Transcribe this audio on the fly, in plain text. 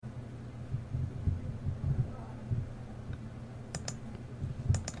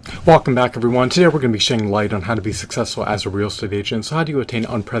Welcome back, everyone. Today we're going to be shedding light on how to be successful as a real estate agent. So how do you attain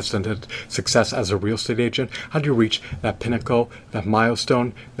unprecedented success as a real estate agent? How do you reach that pinnacle, that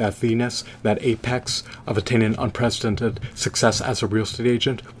milestone, that Venus, that apex of attaining unprecedented success as a real estate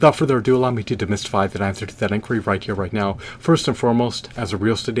agent? Without further ado, allow me to demystify that answer to that inquiry right here, right now. First and foremost, as a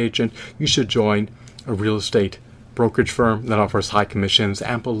real estate agent, you should join a real estate brokerage firm that offers high commissions,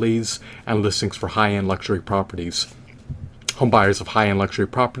 ample leads, and listings for high-end luxury properties. Home buyers of high-end luxury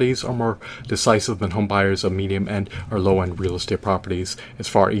properties are more decisive than home buyers of medium-end or low-end real estate properties. It's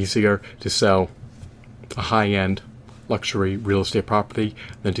far easier to sell a high-end luxury real estate property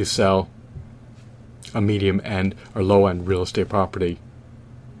than to sell a medium-end or low-end real estate property.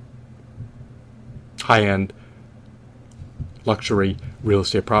 High-end luxury real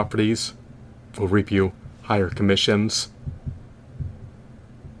estate properties will reap you higher commissions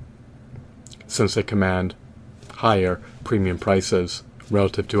since they command higher premium prices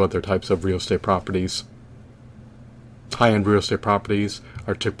relative to other types of real estate properties. High-end real estate properties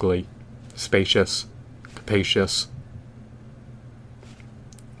are typically spacious, capacious,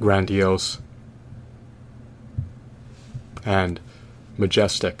 grandiose, and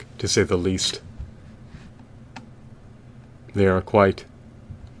majestic, to say the least. They are quite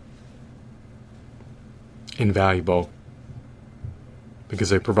invaluable because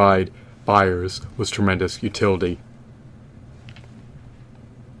they provide buyers with tremendous utility.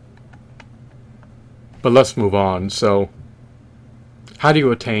 But let's move on. So, how do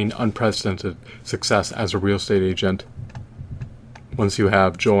you attain unprecedented success as a real estate agent once you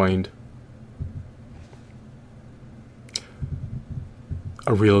have joined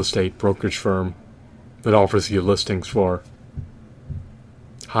a real estate brokerage firm that offers you listings for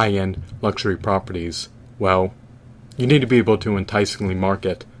high-end luxury properties? Well, you need to be able to enticingly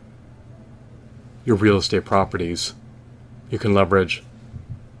market your real estate properties. You can leverage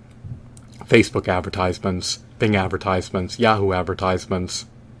Facebook advertisements, Bing advertisements, Yahoo advertisements,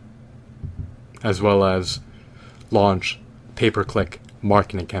 as well as launch pay-per-click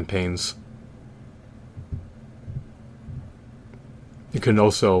marketing campaigns. You can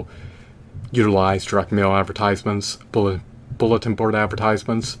also utilize direct mail advertisements, bulletin board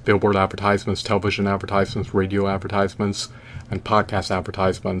advertisements, billboard advertisements, television advertisements, radio advertisements, and podcast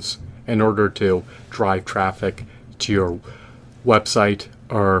advertisements in order to drive traffic to your website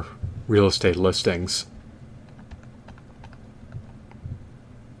or real estate listings.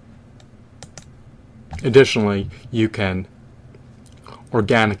 Additionally, you can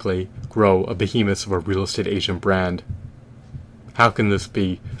organically grow a behemoth of a real estate agent brand. How can this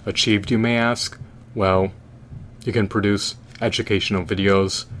be achieved, you may ask? Well, you can produce educational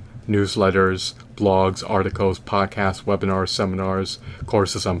videos, newsletters, blogs, articles, podcasts, webinars, seminars,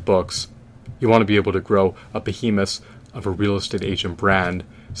 courses, and books. You want to be able to grow a behemoth of a real estate agent brand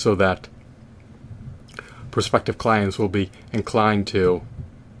so that prospective clients will be inclined to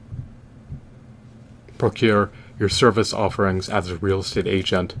procure your service offerings as a real estate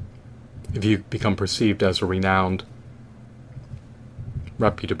agent if you become perceived as a renowned,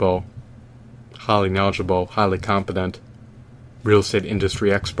 reputable, highly knowledgeable, highly competent real estate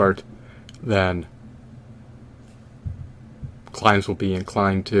industry expert. Then clients will be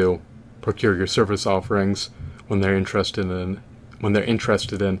inclined to procure your service offerings when they're interested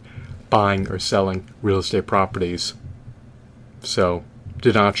in buying or selling real estate properties. So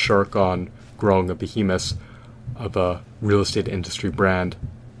do not shirk on growing a behemoth of a real estate industry brand.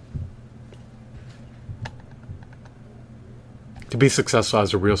 To be successful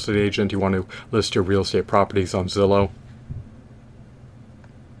as a real estate agent, you want to list your real estate properties on Zillow.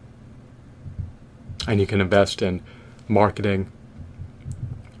 And you can invest in marketing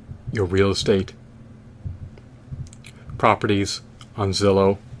your real estate properties on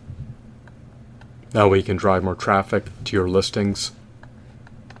Zillow. That way you can drive more traffic to your listings.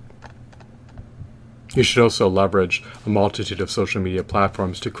 You should also leverage a multitude of social media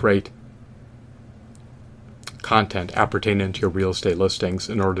platforms to create content appertaining to your real estate listings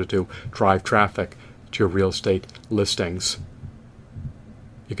in order to drive traffic to your real estate listings.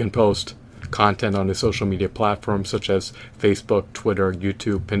 You can post content on the social media platforms such as Facebook, Twitter,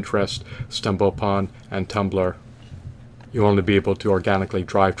 YouTube, Pinterest, StumbleUpon, and Tumblr. You want to be able to organically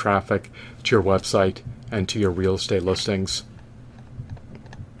drive traffic to your website and to your real estate listings.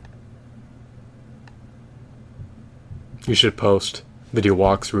 You should post video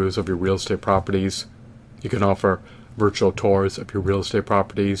walkthroughs of your real estate properties. You can offer virtual tours of your real estate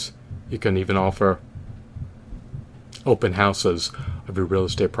properties. You can even offer open houses of your real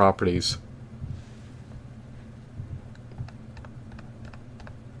estate properties.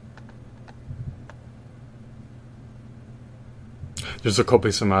 There's a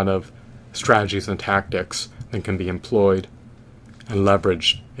copious amount of strategies and tactics that can be employed and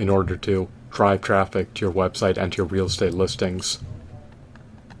leveraged in order to drive traffic to your website and to your real estate listings.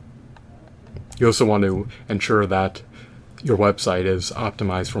 You also want to ensure that your website is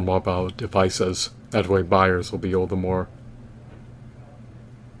optimized for mobile devices. That way buyers will be all the more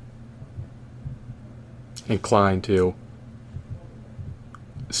inclined to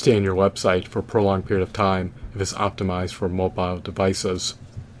stay on your website for a prolonged period of time if it's optimized for mobile devices.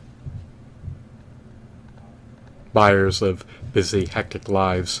 Buyers live busy, hectic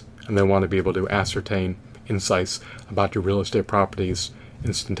lives, and they want to be able to ascertain insights about your real estate properties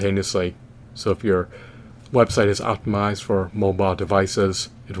instantaneously. So if your website is optimized for mobile devices,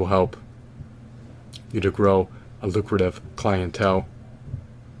 it will help you to grow a lucrative clientele.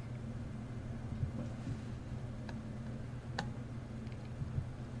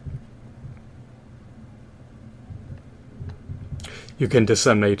 You can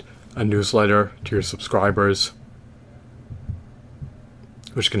disseminate a newsletter to your subscribers,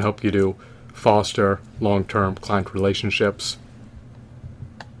 which can help you to foster long-term client relationships.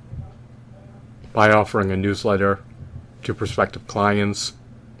 By offering a newsletter to prospective clients,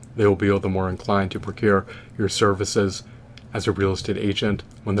 they will be all the more inclined to procure your services as a real estate agent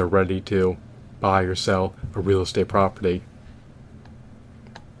when they're ready to buy or sell a real estate property.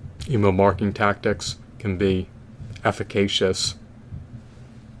 Email marketing tactics can be efficacious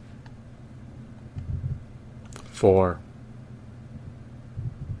for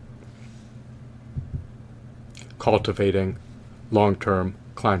cultivating long-term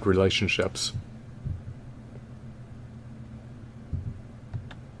client relationships.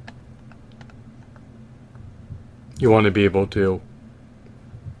 You want to be able to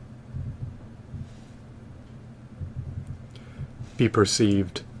be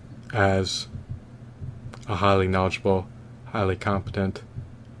perceived as a highly knowledgeable, highly competent,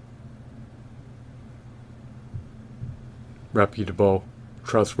 reputable,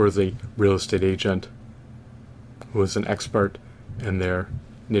 trustworthy real estate agent who is an expert in their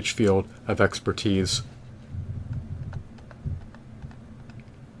niche field of expertise.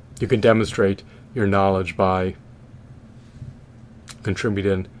 You can demonstrate your knowledge by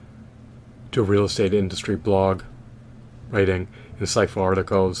contributing to a real estate industry blog, writing insightful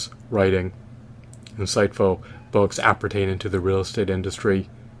articles, writing insightful books appertaining to the real estate industry,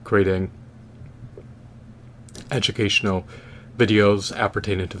 creating educational videos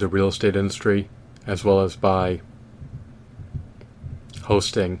appertaining to the real estate industry, as well as by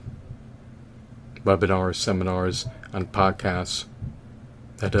hosting webinars, seminars, and podcasts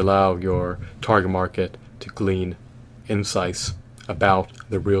that allow your target market to glean insights about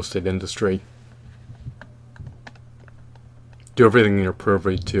the real estate industry. Do everything in your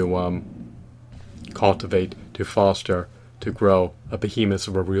purview to cultivate, to foster, to grow a behemoth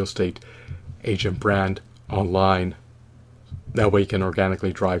of a real estate agent brand online. That way you can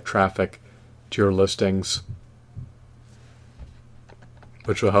organically drive traffic to your listings,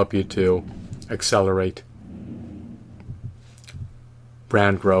 which will help you to accelerate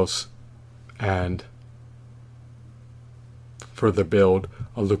brand growth and further build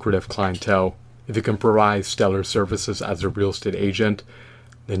a lucrative clientele. If you can provide stellar services as a real estate agent,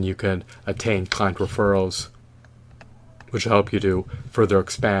 then you can attain client referrals, which will help you to further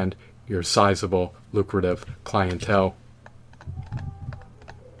expand your sizable, lucrative clientele.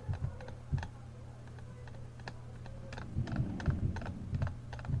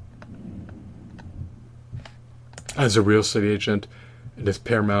 As a real estate agent, it is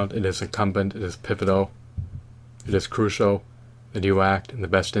paramount, it is incumbent, it is pivotal, it is crucial that you act in the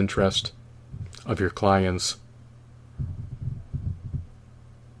best interest of your clients.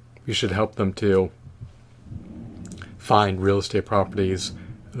 You should help them to find real estate properties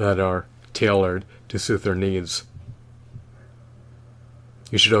that are tailored to suit their needs.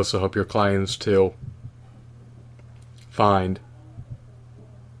 You should also help your clients to find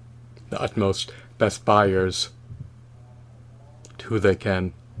the utmost best buyers to who they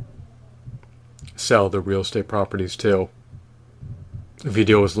can sell the real estate properties to. If you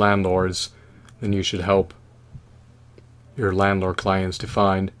deal with landlords, then you should help your landlord clients to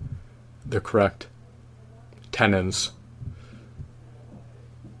find the correct tenants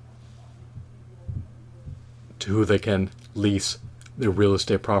to who they can lease their real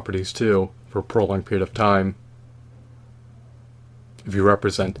estate properties to for a prolonged period of time. If you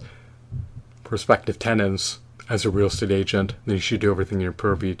represent prospective tenants as a real estate agent, then you should do everything in your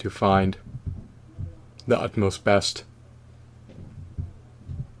purview to find the utmost best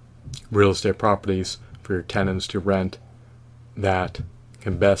real estate properties for your tenants to rent that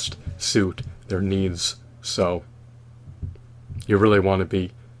can best suit their needs. So You really want to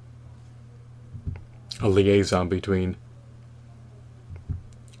be a liaison between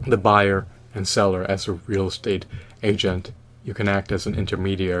the buyer and seller. As a real estate agent, you can act as an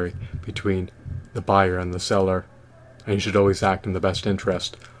intermediary between the buyer and the seller, and you should always act in the best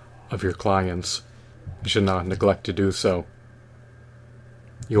interest of your clients. You should not neglect to do so.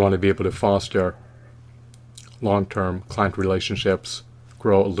 You want to be able to foster long-term client relationships,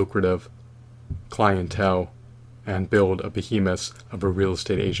 grow a lucrative clientele, and build a behemoth of a real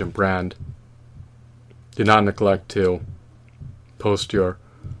estate agent brand. Do not neglect to post your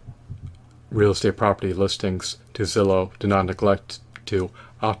real estate property listings to Zillow. Do not neglect to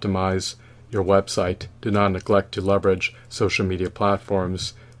optimize your website. Do not neglect to leverage social media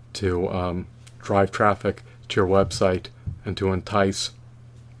platforms to drive traffic to your website and to entice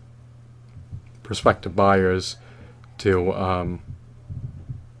prospective buyers to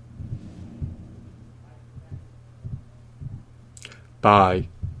buy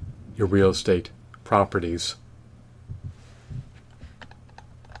your real estate properties.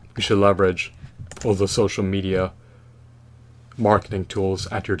 You should leverage all the social media marketing tools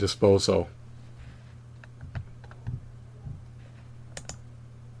at your disposal.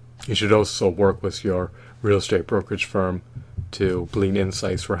 You should also work with your real estate brokerage firm to glean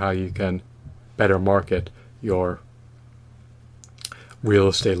insights for how you can better market your real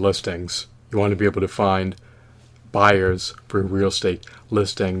estate listings. You want to be able to find buyers for real estate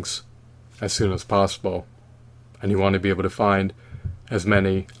listings as soon as possible. And you want to be able to find as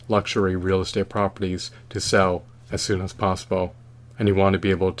many luxury real estate properties to sell as soon as possible. And you want to be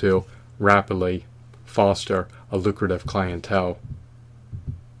able to rapidly foster a lucrative clientele.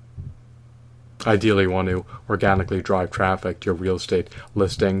 Ideally, you want to organically drive traffic to your real estate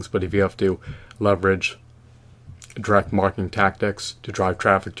listings, but if you have to leverage direct marketing tactics to drive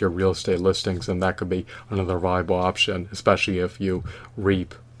traffic to your real estate listings, then that could be another viable option, especially if you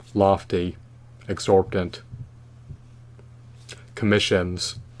reap lofty, exorbitant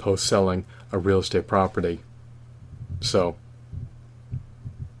commissions post-selling a real estate property. So,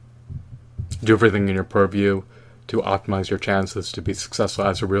 do everything in your purview to optimize your chances to be successful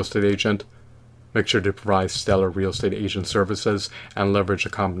as a real estate agent. Make sure to provide stellar real estate agent services and leverage a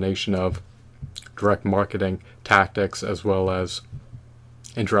combination of direct marketing tactics as well as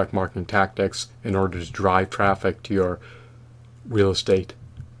indirect marketing tactics in order to drive traffic to your real estate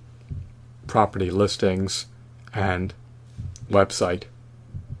property listings and website.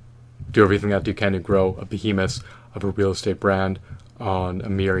 Do everything that you can to grow a behemoth of a real estate brand on a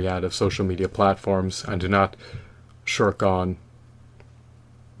myriad of social media platforms, and do not shirk on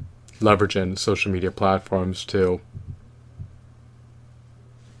leveraging social media platforms to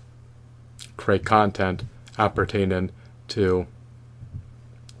create content appertaining to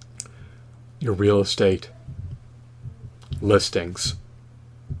your real estate listings.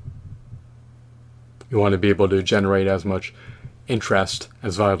 You want to be able to generate as much interest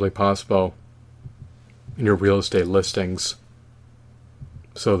as viably possible in your real estate listings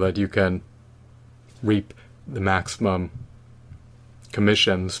so that you can reap the maximum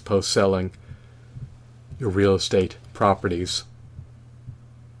commissions post-selling your real estate properties.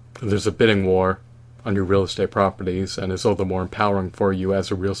 There's a bidding war on your real estate properties, and it's all the more empowering for you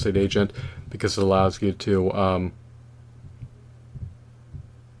as a real estate agent because it allows you to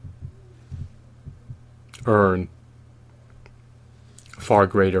earn a far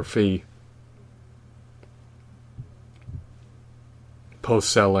greater fee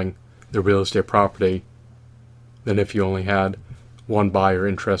post-selling the real estate property than if you only had one buyer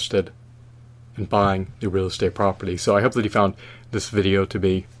interested in buying the real estate property. So I hope that you found this video to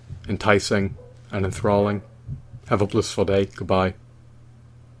be enticing and enthralling. Have a blissful day. Goodbye.